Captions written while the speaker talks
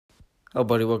Hello,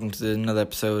 buddy. Welcome to another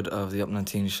episode of the Up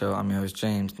 19 show. I'm your host,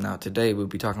 James. Now, today we'll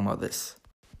be talking about this.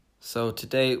 So,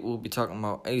 today we'll be talking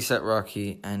about A$AP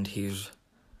Rocky and his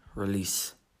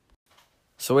release.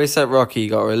 So, A$AP Rocky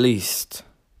got released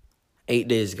 8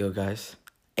 days ago, guys.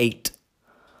 8.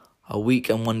 A week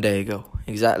and 1 day ago.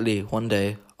 Exactly 1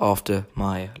 day after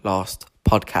my last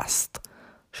podcast.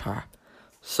 Sure.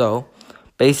 So,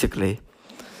 basically,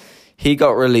 he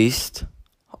got released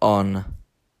on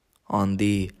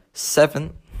the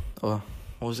 7th, or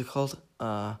what was it called?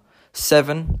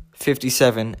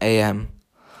 7:57 a.m.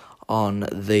 on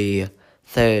the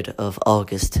 3rd of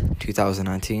August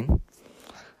 2019.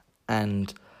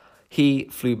 And he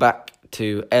flew back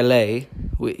to LA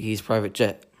with his private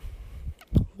jet.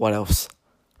 What else?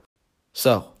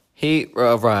 So, he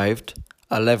arrived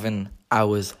 11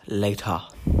 hours later.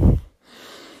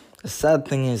 The sad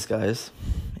thing is, guys,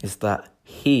 is that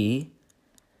he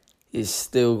is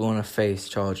still going to face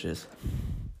charges.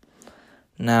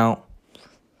 Now,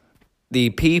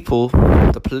 the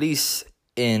police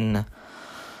in the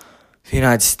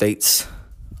United States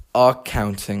are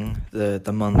counting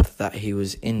the month that he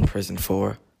was in prison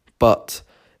for, but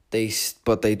they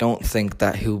don't think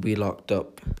that he'll be locked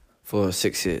up for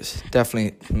 6 years.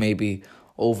 Definitely, maybe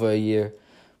over a year,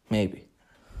 maybe,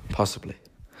 possibly.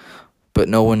 But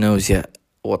no one knows yet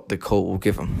what the court will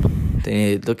give him. They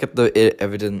need to look at the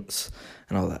evidence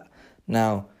and all that.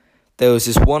 Now, there was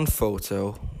this one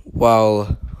photo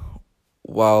while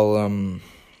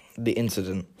the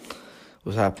incident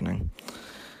was happening.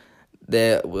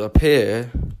 There was appear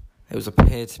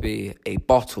to be a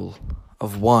bottle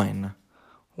of wine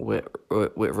with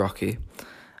Rocky,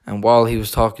 and while he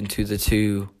was talking to the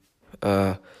two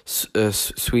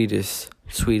Swedish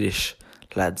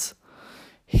lads,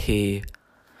 he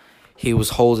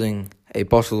was holding a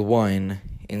bottle of wine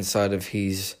inside of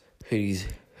his hoodie's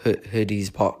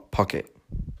pocket.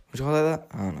 Would you call it that?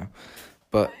 I don't know.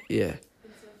 But, yeah.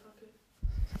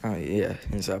 Oh, yeah,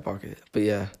 inside pocket. But,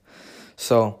 yeah.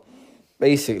 So,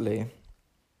 basically,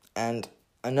 and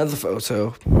another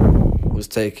photo was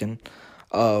taken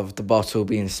of the bottle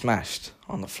being smashed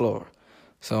on the floor.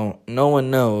 So, no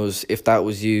one knows if that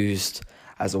was used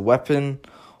as a weapon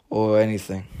or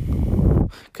anything.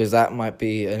 Because that might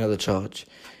be another charge.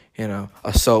 You know,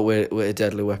 assault with a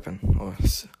deadly weapon, or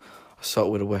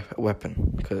assault with a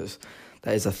weapon, because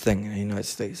that is a thing in the United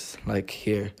States, like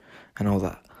here and all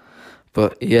that.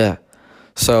 But yeah,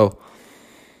 so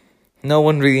no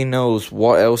one really knows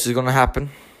what else is going to happen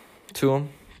to him,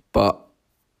 but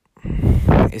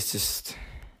it's just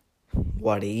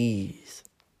what it is.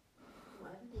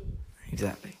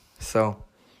 Exactly. So,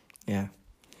 yeah,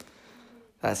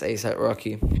 that's A$AP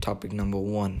Rocky, topic number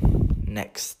 1.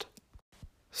 Next.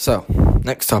 So,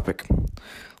 next topic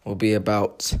will be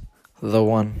about the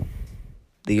one,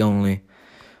 the only,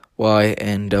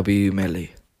 YNW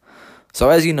Melly. So,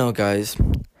 as you know, guys,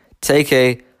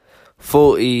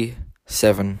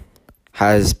 TK47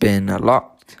 has been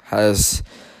locked, is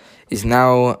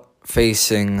now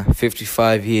facing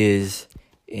 55 years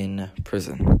in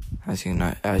prison, as you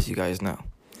guys know.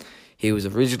 He was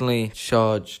originally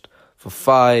charged for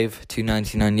 5 to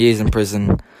 99 years in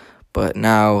prison, but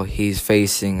now he's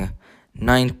facing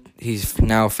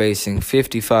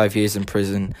 55 years in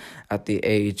prison at the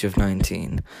age of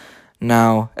 19.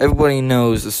 Now, everybody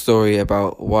knows the story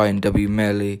about YNW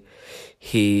Melly.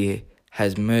 He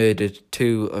has murdered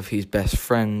 2 of his best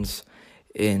friends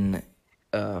in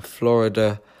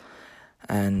Florida,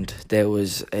 and there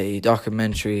was a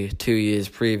documentary 2 years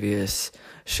previous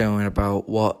showing about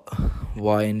what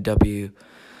YNW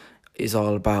is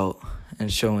all about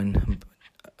and showing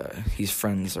his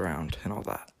friends around and all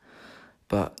that.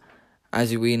 But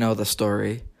as we know the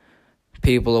story,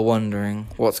 people are wondering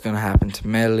what's going to happen to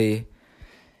Melly.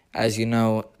 As you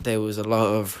know, there was a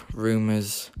lot of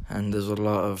rumours and there's a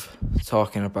lot of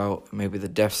talking about maybe the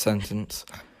death sentence.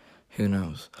 Who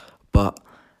knows? But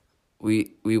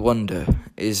we wonder,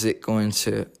 is he going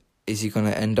to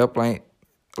end up like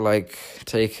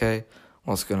TK?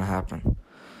 What's going to happen?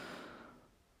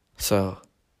 So,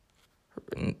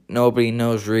 nobody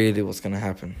knows really what's going to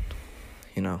happen.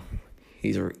 You know,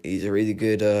 he's a really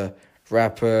good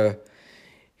rapper.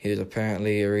 He was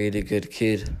apparently a really good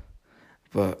kid.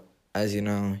 But, as you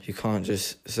know, you can't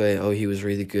just say, oh, he was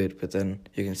really good, but then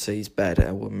you can say he's bad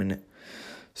at 1 minute.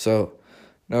 So,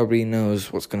 nobody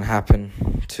knows what's going to happen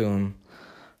to him.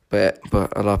 But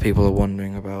a lot of people are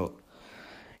wondering about,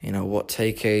 you know, what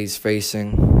TK's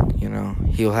facing. You know,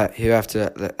 he'll have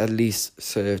to at least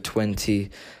serve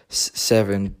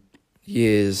 27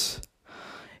 years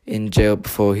in jail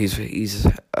before he's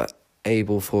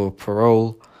able for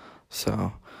parole.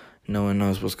 So no one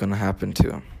knows what's going to happen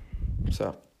to him.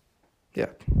 So, yeah.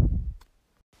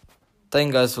 Thank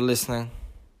you guys for listening.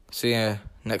 See you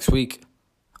next week.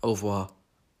 Au revoir.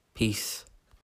 Peace.